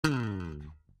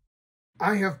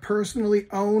I have personally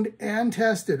owned and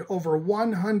tested over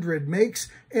 100 makes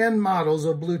and models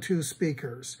of Bluetooth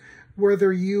speakers.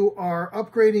 Whether you are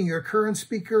upgrading your current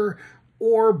speaker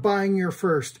or buying your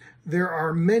first, there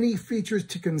are many features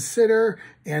to consider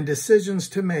and decisions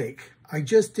to make. I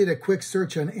just did a quick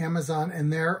search on Amazon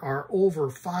and there are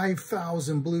over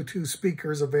 5,000 Bluetooth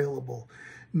speakers available.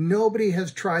 Nobody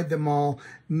has tried them all.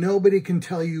 Nobody can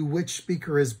tell you which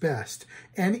speaker is best.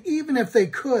 And even if they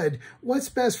could, what's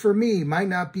best for me might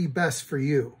not be best for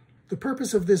you. The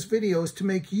purpose of this video is to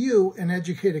make you an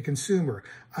educated consumer.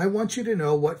 I want you to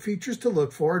know what features to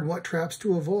look for and what traps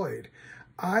to avoid.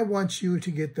 I want you to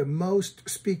get the most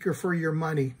speaker for your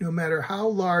money, no matter how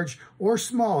large or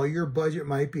small your budget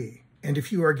might be. And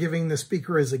if you are giving the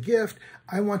speaker as a gift,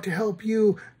 I want to help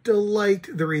you delight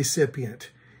the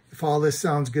recipient. If all this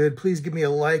sounds good, please give me a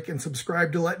like and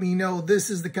subscribe to let me know this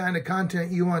is the kind of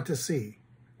content you want to see.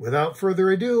 Without further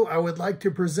ado, I would like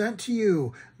to present to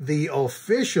you the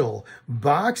official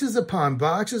Boxes Upon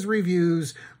Boxes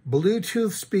Reviews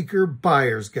Bluetooth Speaker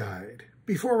Buyer's Guide.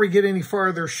 Before we get any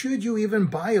farther, should you even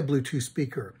buy a Bluetooth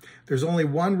speaker? There's only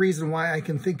one reason why I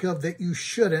can think of that you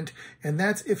shouldn't, and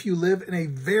that's if you live in a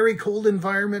very cold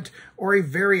environment or a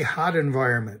very hot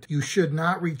environment. You should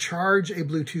not recharge a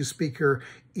Bluetooth speaker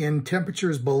in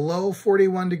temperatures below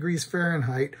 41 degrees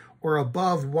Fahrenheit or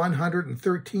above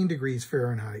 113 degrees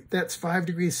Fahrenheit. That's 5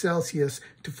 degrees Celsius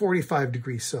to 45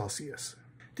 degrees Celsius.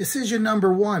 Decision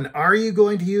number one, are you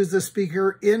going to use the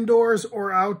speaker indoors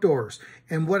or outdoors?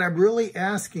 And what I'm really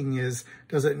asking is,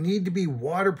 does it need to be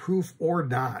waterproof or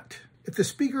not? If the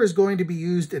speaker is going to be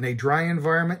used in a dry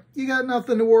environment, you got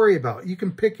nothing to worry about. You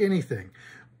can pick anything.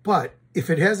 But if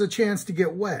it has a chance to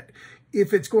get wet,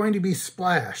 if it's going to be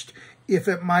splashed, if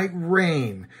it might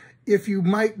rain, if you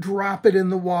might drop it in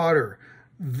the water,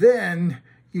 then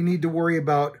you need to worry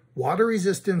about water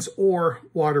resistance or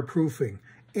waterproofing.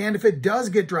 And if it does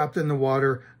get dropped in the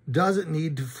water, does it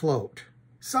need to float?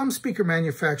 Some speaker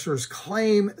manufacturers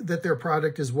claim that their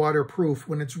product is waterproof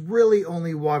when it's really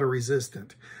only water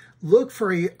resistant. Look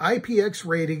for an IPX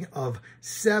rating of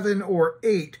 7 or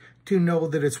 8 to know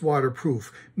that it's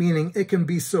waterproof, meaning it can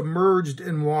be submerged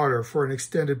in water for an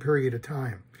extended period of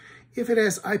time. If it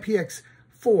has IPX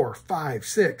 4, 5,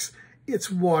 6, it's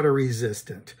water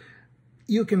resistant.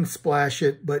 You can splash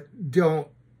it, but don't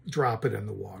drop it in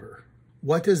the water.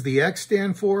 What does the X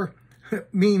stand for?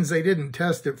 It means they didn't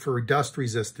test it for dust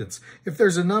resistance. If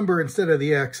there's a number instead of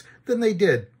the X, then they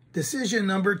did. Decision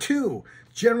number two,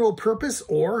 general purpose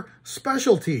or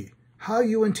specialty. How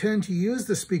you intend to use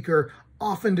the speaker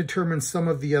often determines some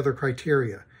of the other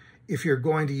criteria. If you're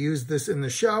going to use this in the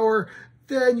shower,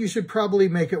 then you should probably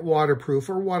make it waterproof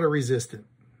or water resistant.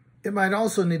 It might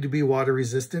also need to be water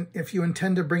resistant if you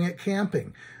intend to bring it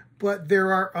camping, but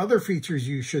there are other features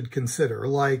you should consider,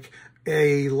 like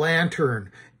a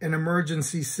lantern, an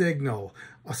emergency signal,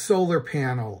 a solar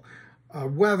panel, a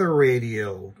weather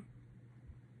radio,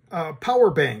 a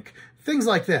power bank, things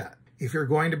like that. If you're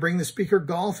going to bring the speaker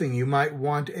golfing, you might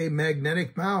want a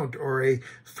magnetic mount or a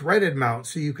threaded mount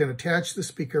so you can attach the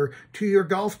speaker to your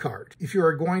golf cart. If you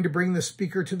are going to bring the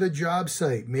speaker to the job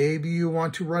site, maybe you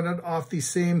want to run it off the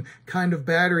same kind of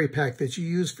battery pack that you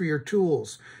use for your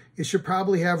tools. It should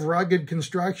probably have rugged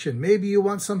construction. Maybe you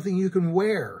want something you can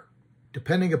wear.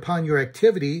 Depending upon your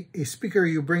activity, a speaker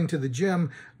you bring to the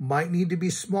gym might need to be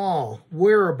small,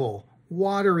 wearable,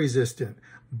 water resistant,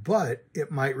 but it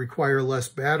might require less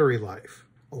battery life.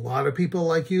 A lot of people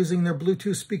like using their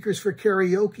Bluetooth speakers for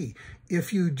karaoke.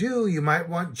 If you do, you might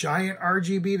want giant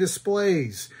RGB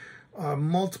displays,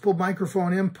 multiple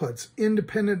microphone inputs,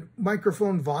 independent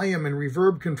microphone volume and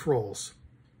reverb controls.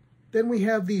 Then we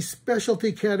have the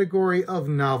specialty category of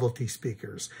novelty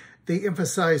speakers. They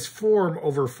emphasize form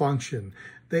over function.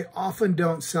 They often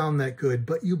don't sound that good,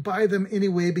 but you buy them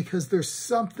anyway because there's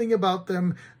something about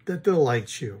them that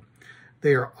delights you.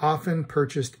 They are often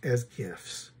purchased as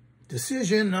gifts.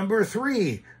 Decision number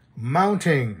three,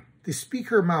 mounting. The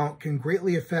speaker mount can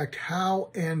greatly affect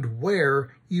how and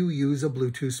where you use a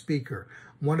Bluetooth speaker.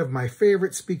 One of my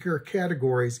favorite speaker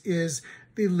categories is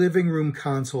the living room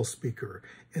console speaker.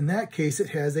 In that case, it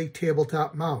has a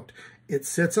tabletop mount. It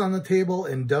sits on the table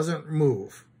and doesn't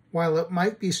move. While it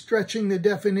might be stretching the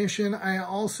definition, I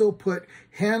also put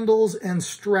handles and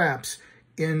straps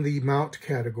in the mount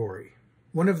category.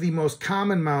 One of the most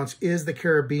common mounts is the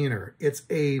carabiner. It's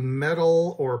a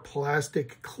metal or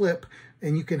plastic clip,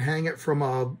 and you can hang it from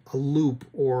a loop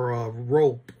or a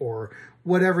rope or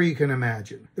whatever you can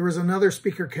imagine. There is another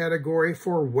speaker category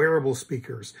for wearable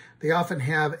speakers. They often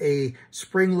have a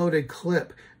spring-loaded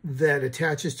clip that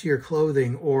attaches to your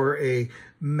clothing or a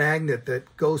magnet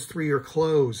that goes through your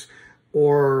clothes.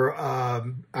 Or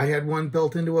I had one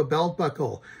built into a belt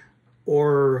buckle.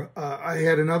 Or I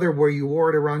had another where you wore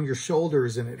it around your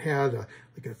shoulders and it had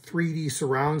like a 3D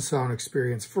surround sound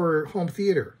experience for home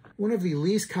theater. One of the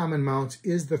least common mounts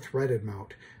is the threaded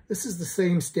mount. This is the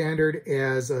same standard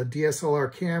as a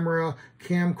DSLR camera,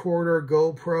 camcorder,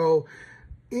 GoPro.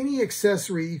 Any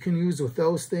accessory you can use with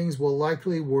those things will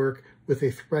likely work with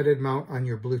a threaded mount on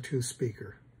your Bluetooth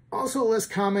speaker. Also less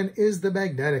common is the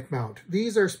magnetic mount.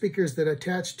 These are speakers that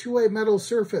attach to a metal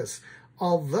surface,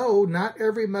 although not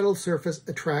every metal surface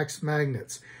attracts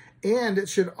magnets. And it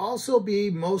should also be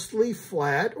mostly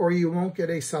flat or you won't get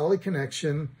a solid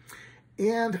connection.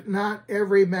 And not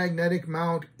every magnetic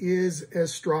mount is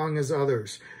as strong as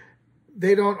others.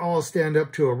 They don't all stand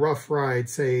up to a rough ride,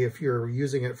 say if you're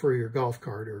using it for your golf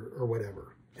cart or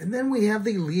whatever. And then we have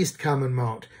the least common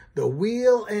mount, the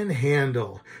wheel and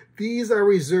handle. These are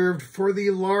reserved for the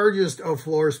largest of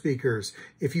floor speakers.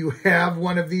 If you have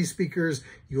one of these speakers,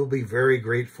 you'll be very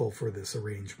grateful for this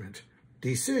arrangement.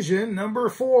 Decision number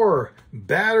 4,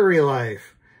 battery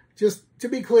life. Just to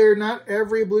be clear, not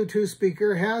every Bluetooth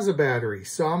speaker has a battery.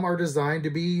 Some are designed to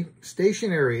be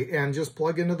stationary and just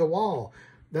plug into the wall.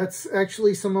 That's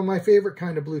actually some of my favorite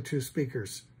kind of Bluetooth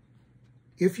speakers.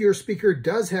 If your speaker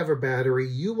does have a battery,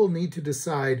 you will need to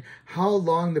decide how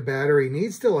long the battery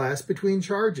needs to last between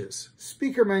charges.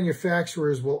 Speaker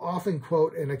manufacturers will often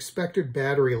quote an expected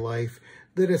battery life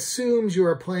that assumes you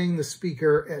are playing the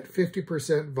speaker at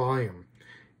 50% volume.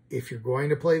 If you're going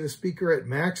to play the speaker at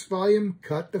max volume,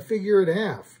 cut the figure in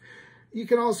half. You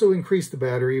can also increase the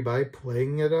battery by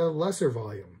playing at a lesser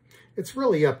volume. It's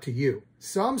really up to you.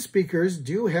 Some speakers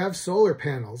do have solar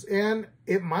panels, and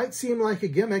it might seem like a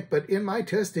gimmick, but in my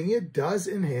testing, it does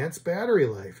enhance battery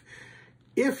life.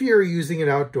 If you're using it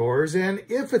outdoors, and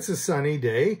if it's a sunny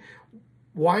day,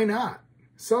 why not?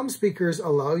 Some speakers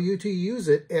allow you to use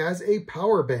it as a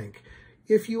power bank.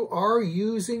 If you are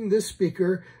using this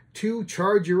speaker to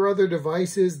charge your other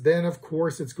devices, then of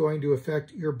course it's going to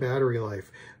affect your battery life.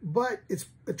 But it's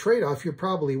a trade-off you're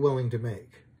probably willing to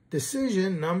make.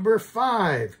 Decision number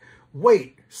 5,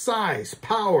 weight, size,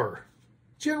 power.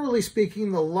 Generally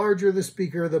speaking, the larger the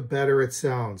speaker, the better it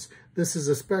sounds. This is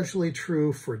especially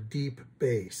true for deep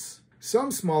bass.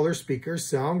 Some smaller speakers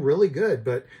sound really good,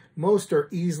 but most are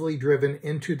easily driven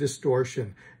into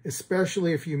distortion,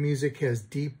 especially if your music has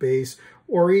deep bass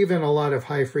or even a lot of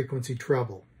high-frequency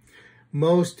treble.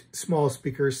 Most small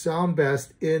speakers sound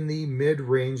best in the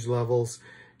mid-range levels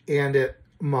and at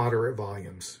moderate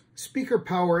volumes. Speaker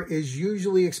power is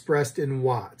usually expressed in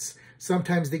watts.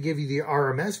 Sometimes they give you the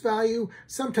RMS value,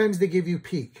 sometimes they give you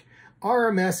peak.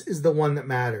 RMS is the one that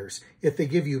matters. If they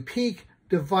give you peak,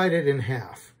 divide it in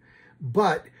half.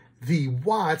 But the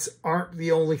watts aren't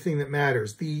the only thing that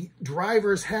matters. The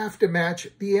drivers have to match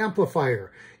the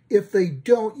amplifier. If they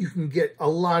don't, you can get a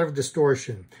lot of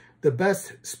distortion. The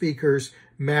best speakers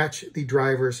match the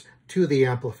drivers to the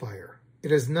amplifier.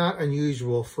 It is not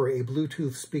unusual for a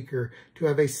Bluetooth speaker to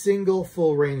have a single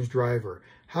full-range driver.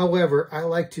 However, I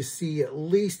like to see at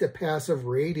least a passive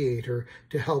radiator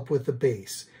to help with the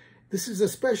bass. This is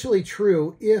especially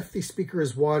true if the speaker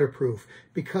is waterproof,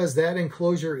 because that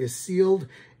enclosure is sealed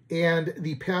and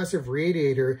the passive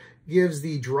radiator gives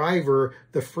the driver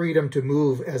the freedom to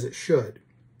move as it should.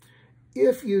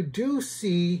 If you do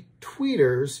see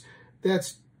tweeters,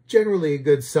 that's generally a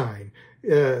good sign.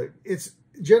 It's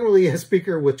generally a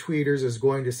speaker with tweeters is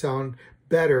going to sound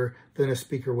better than a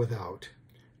speaker without.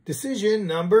 Decision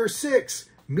number 6,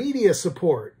 media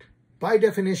support. By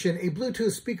definition, a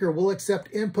Bluetooth speaker will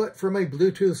accept input from a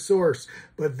Bluetooth source,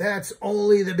 but that's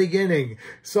only the beginning.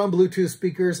 Some Bluetooth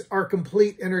speakers are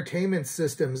complete entertainment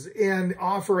systems and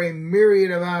offer a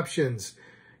myriad of options.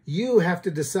 You have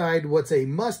to decide what's a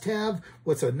must-have,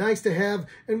 what's a nice-to-have,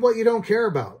 and what you don't care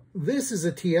about. This is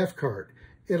a TF card.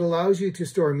 It allows you to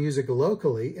store music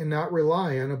locally and not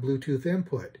rely on a Bluetooth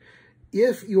input.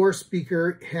 If your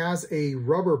speaker has a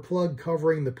rubber plug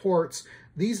covering the ports,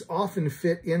 these often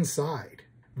fit inside.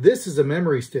 This is a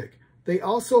memory stick. They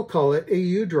also call it a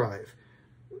U-drive.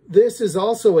 This is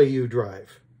also a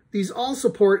U-drive. These all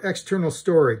support external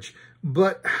storage,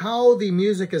 but how the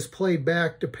music is played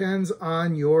back depends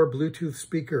on your Bluetooth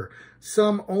speaker.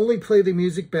 Some only play the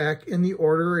music back in the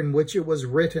order in which it was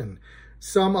written.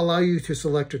 Some allow you to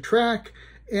select a track,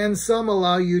 and some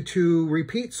allow you to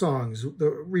repeat songs,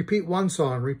 repeat one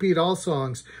song, repeat all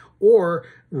songs, or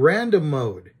random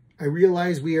mode. I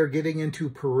realize we are getting into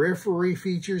periphery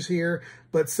features here,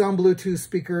 but some Bluetooth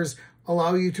speakers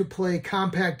allow you to play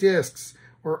compact discs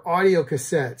or audio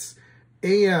cassettes,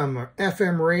 AM or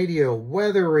FM radio,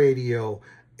 weather radio,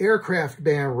 aircraft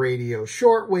band radio,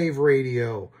 shortwave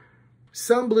radio,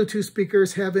 Some Bluetooth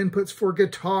speakers have inputs for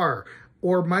guitar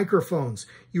or microphones.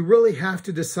 You really have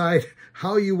to decide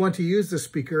how you want to use the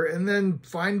speaker and then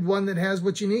find one that has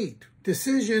what you need.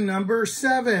 Decision number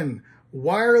 7,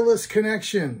 wireless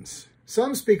connections.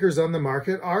 Some speakers on the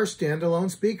market are standalone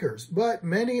speakers, but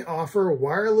many offer a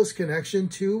wireless connection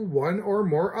to one or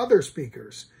more other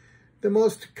speakers. The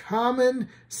most common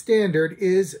standard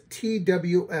is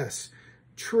TWS,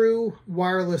 True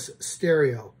Wireless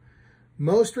Stereo.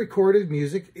 Most recorded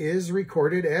music is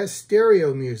recorded as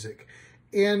stereo music,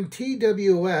 and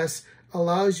TWS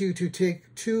allows you to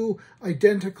take two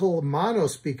identical mono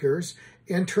speakers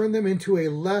and turn them into a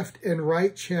left and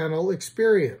right channel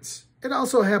experience. It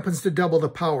also happens to double the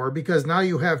power because now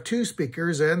you have two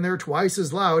speakers and they're twice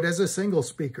as loud as a single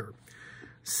speaker.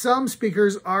 Some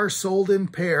speakers are sold in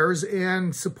pairs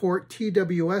and support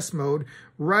TWS mode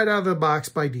right out of the box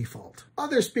by default.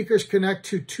 Other speakers connect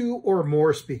to two or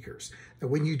more speakers.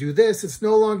 And when you do this, it's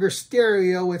no longer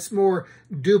stereo, it's more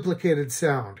duplicated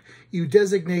sound. You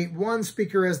designate one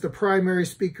speaker as the primary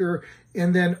speaker,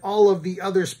 and then all of the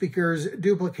other speakers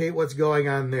duplicate what's going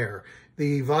on there.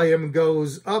 The volume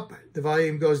goes up, the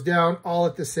volume goes down, all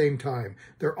at the same time.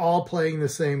 They're all playing the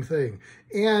same thing.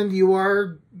 And you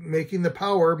are making the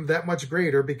power that much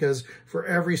greater because for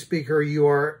every speaker you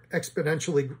are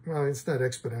exponentially, well, it's not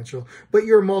exponential, but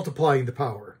you're multiplying the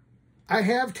power. I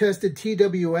have tested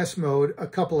TWS mode a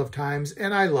couple of times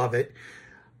and I love it.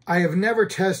 I have never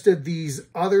tested these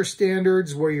other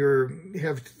standards where you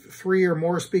have 3 or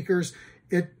more speakers.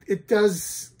 It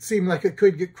does seem like it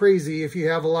could get crazy if you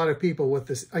have a lot of people with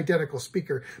this identical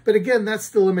speaker. But again, that's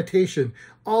the limitation.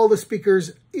 All the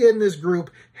speakers in this group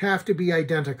have to be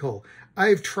identical.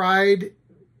 I've tried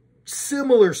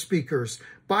similar speakers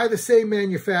by the same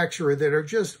manufacturer that are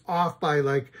just off by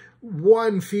like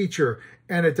one feature,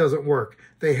 and it doesn't work.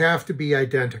 They have to be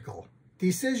identical.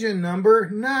 Decision number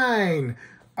 9,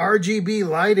 RGB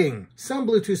lighting. Some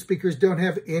Bluetooth speakers don't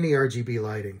have any RGB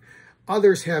lighting.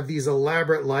 Others have these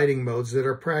elaborate lighting modes that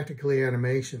are practically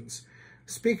animations.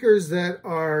 Speakers that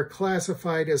are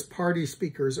classified as party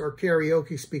speakers or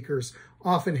karaoke speakers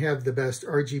often have the best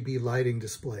RGB lighting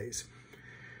displays.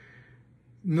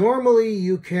 Normally,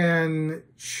 you can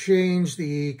change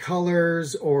the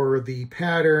colors or the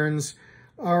patterns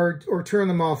or turn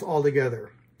them off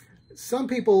altogether. Some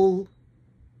people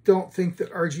don't think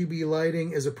that RGB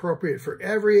lighting is appropriate for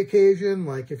every occasion,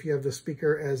 like if you have the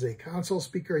speaker as a console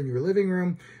speaker in your living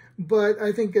room, but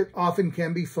I think it often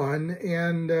can be fun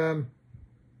and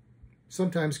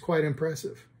sometimes quite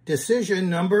impressive. Decision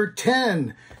number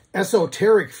 10,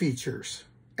 esoteric features.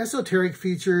 Esoteric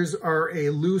features are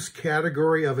a loose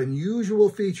category of unusual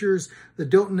features that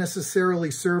don't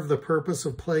necessarily serve the purpose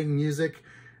of playing music.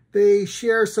 They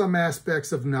share some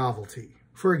aspects of novelty.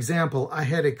 For example, I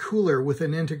had a cooler with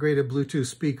an integrated Bluetooth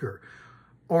speaker,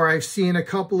 or I've seen a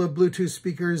couple of Bluetooth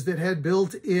speakers that had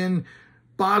built-in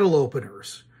bottle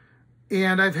openers.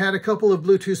 And I've had a couple of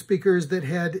Bluetooth speakers that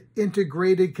had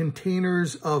integrated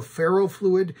containers of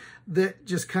ferrofluid that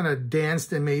just kind of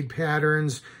danced and made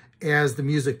patterns as the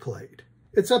music played.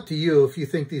 It's up to you if you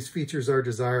think these features are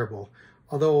desirable,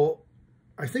 although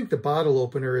I think the bottle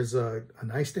opener is a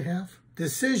nice to have.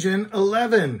 Decision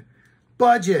 11,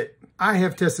 budget. I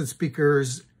have tested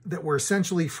speakers that were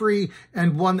essentially free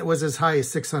and one that was as high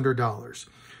as $600.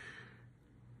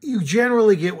 You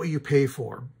generally get what you pay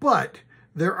for, but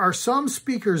there are some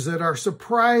speakers that are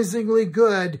surprisingly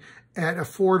good at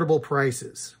affordable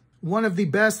prices. One of the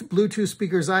best Bluetooth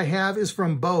speakers I have is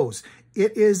from Bose.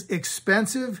 It is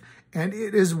expensive and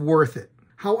it is worth it.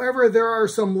 However, there are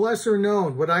some lesser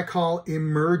known, what I call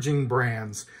emerging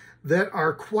brands that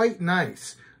are quite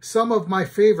nice. Some of my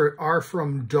favorite are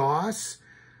from DOS,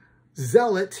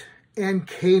 Zealot, and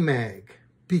K-Mag.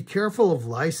 Be careful of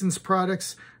licensed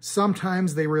products.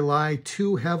 Sometimes they rely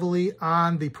too heavily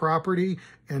on the property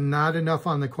and not enough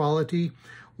on the quality.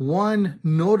 One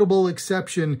notable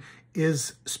exception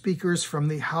is speakers from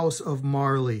the House of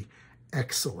Marley.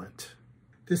 Excellent.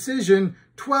 Decision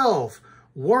 12,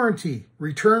 warranty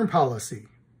return policy.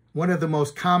 One of the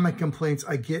most common complaints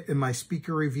I get in my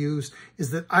speaker reviews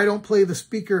is that I don't play the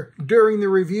speaker during the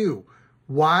review.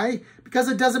 Why? Because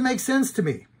it doesn't make sense to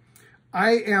me.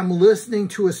 I am listening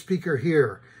to a speaker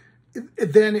here.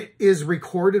 Then it is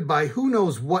recorded by who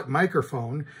knows what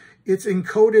microphone. It's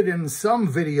encoded in some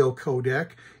video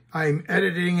codec. I'm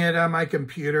editing it on my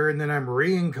computer and then I'm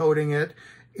re-encoding it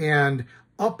and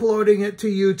uploading it to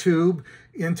YouTube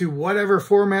into whatever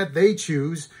format they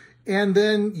choose. And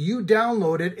then you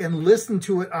download it and listen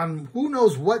to it on who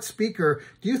knows what speaker.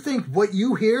 Do you think what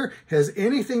you hear has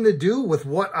anything to do with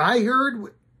what I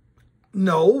heard?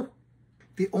 No.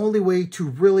 The only way to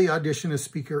really audition a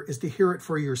speaker is to hear it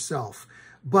for yourself.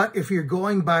 But if you're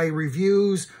going by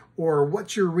reviews or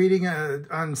what you're reading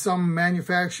on some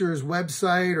manufacturer's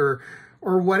website or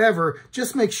whatever,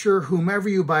 just make sure whomever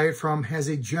you buy it from has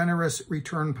a generous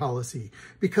return policy.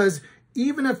 Because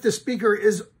even if the speaker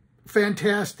is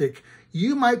fantastic,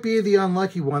 you might be the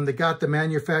unlucky one that got the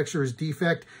manufacturer's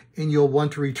defect and you'll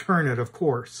want to return it, of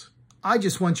course. I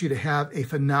just want you to have a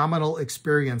phenomenal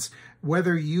experience,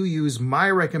 whether you use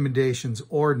my recommendations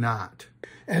or not.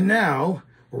 And now,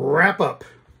 wrap up.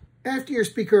 After your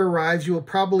speaker arrives, you will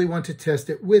probably want to test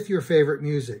it with your favorite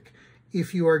music.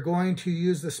 If you are going to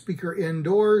use the speaker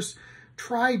indoors,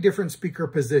 try different speaker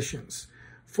positions.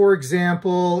 For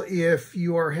example, if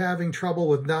you are having trouble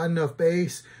with not enough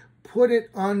bass, put it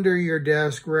under your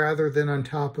desk rather than on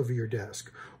top of your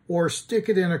desk, or stick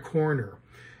it in a corner.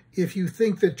 If you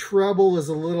think the treble is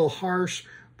a little harsh,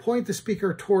 point the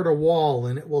speaker toward a wall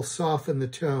and it will soften the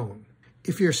tone.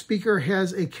 If your speaker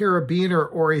has a carabiner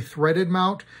or a threaded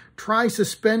mount, try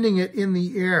suspending it in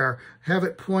the air. Have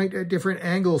it point at different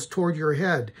angles toward your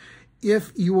head.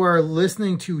 If you are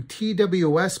listening to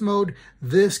TWS mode,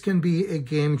 this can be a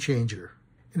game changer.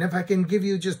 And if I can give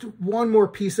you just one more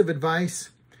piece of advice,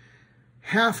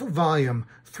 half volume,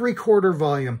 3/4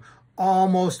 volume,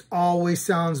 almost always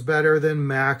sounds better than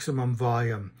maximum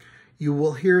volume. You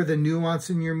will hear the nuance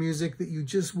in your music that you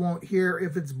just won't hear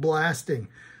if it's blasting.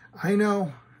 I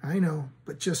know,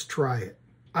 but just try it.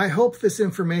 I hope this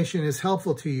information is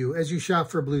helpful to you as you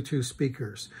shop for Bluetooth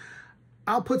speakers.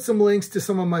 I'll put some links to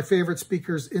some of my favorite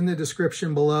speakers in the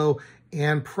description below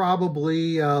and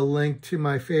probably a link to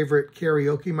my favorite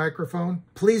karaoke microphone.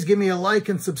 Please give me a like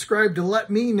and subscribe to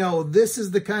let me know this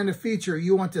is the kind of feature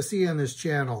you want to see on this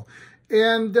channel.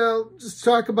 And just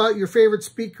talk about your favorite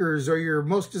speakers or your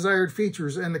most desired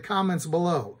features in the comments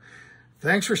below.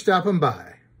 Thanks for stopping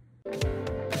by.